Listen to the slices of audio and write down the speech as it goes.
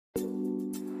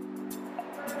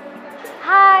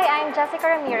I'm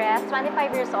Jessica Ramirez,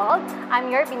 25 years old.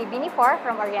 I'm your Binibini 4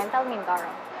 from Oriental Mindoro.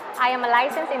 I am a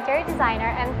licensed interior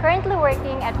designer and currently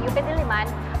working at UP Diliman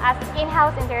as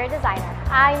in-house interior designer.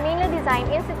 I mainly design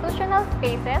institutional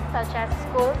spaces such as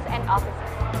schools and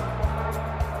offices.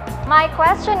 My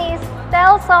question is,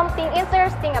 tell something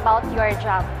interesting about your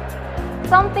job.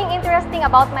 Something interesting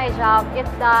about my job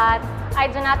is that I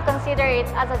do not consider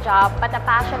it as a job, but a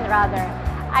passion rather.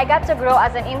 I got to grow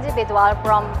as an individual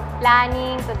from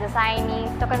planning to designing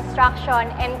to construction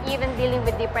and even dealing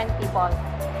with different people.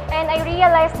 And I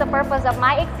realized the purpose of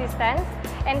my existence,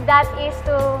 and that is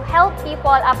to help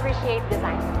people appreciate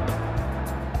design.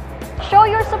 Show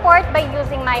your support by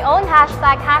using my own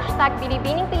hashtag,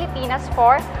 #BiniBiningPilipinas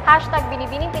for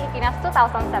 #BiniBiningPilipinas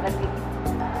 2017.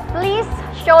 Please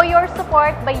show your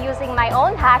support by using my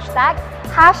own hashtag,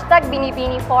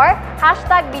 #Binibini for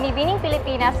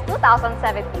 #BiniBiningPilipinas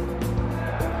 2017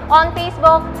 on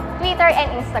Facebook, Twitter,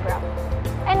 and Instagram.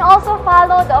 And also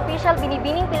follow the official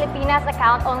Binibining Pilipinas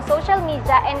account on social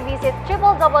media and visit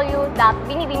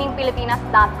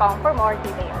www.binibiningpilipinas.com for more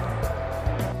details.